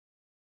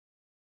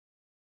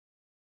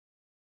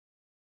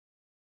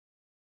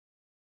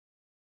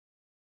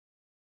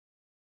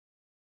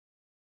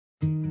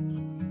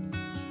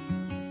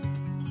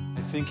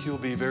think you'll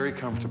be very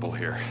comfortable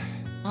here.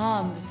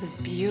 Mom, this is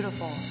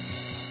beautiful.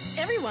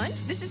 Everyone,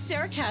 this is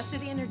Sarah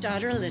Cassidy and her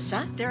daughter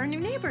Alyssa. They're our new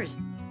neighbors.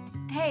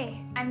 Hey,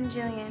 I'm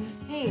Jillian.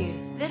 Hey,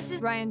 This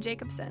is Ryan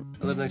Jacobson.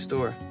 I live next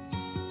door.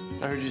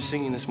 I heard you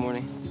singing this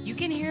morning. you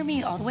can hear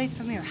me all the way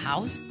from your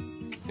house?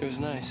 It was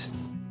nice.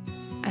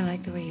 I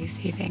like the way you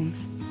see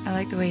things. I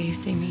like the way you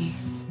see me.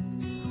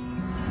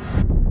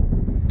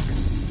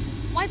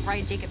 Why is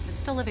Ryan Jacobson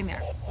still living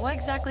there? What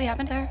exactly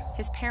happened there?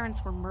 His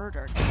parents were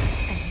murdered,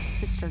 and his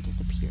sister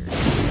disappeared.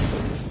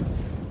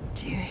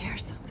 Do you hear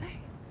something?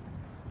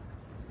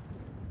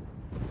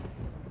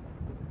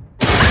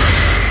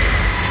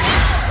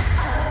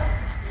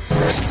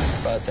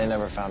 But they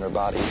never found her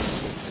body.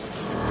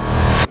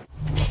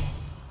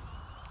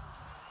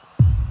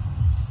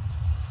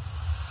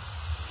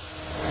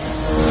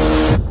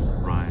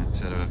 Ryan's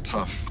had a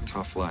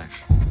tough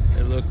life.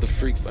 Hey, look, the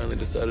freak finally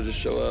decided to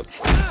show up.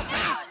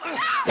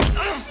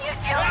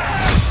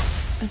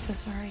 I'm so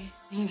sorry.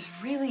 He's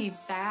really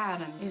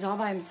sad and he's all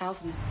by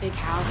himself in this big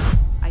house.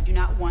 I do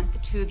not want the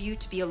two of you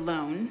to be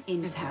alone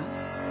in his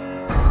house.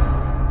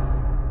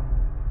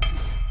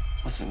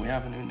 Listen, we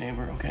have a new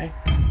neighbor, okay?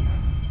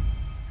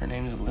 Her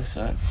name's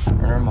Alyssa,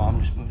 and her mom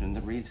just moved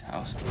into Reed's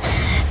house.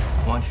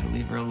 I want you to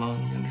leave her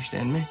alone, you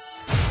understand me?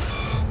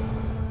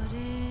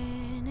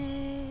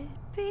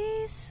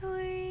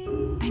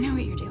 I know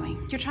what you're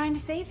doing. You're trying to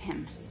save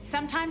him.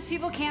 Sometimes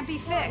people can't be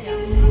fixed.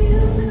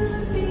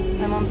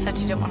 My mom said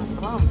she didn't want us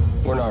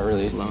alone. We're not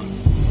really alone.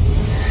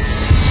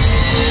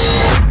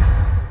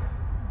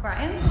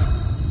 Brian?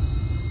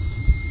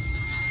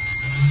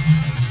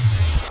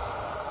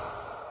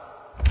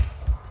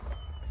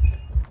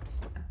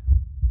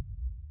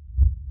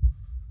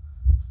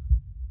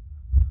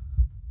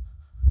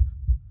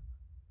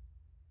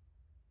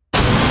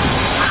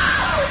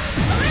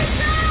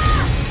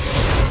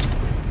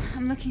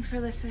 I'm looking for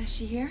Alyssa. Is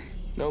she here?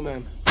 No,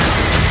 ma'am.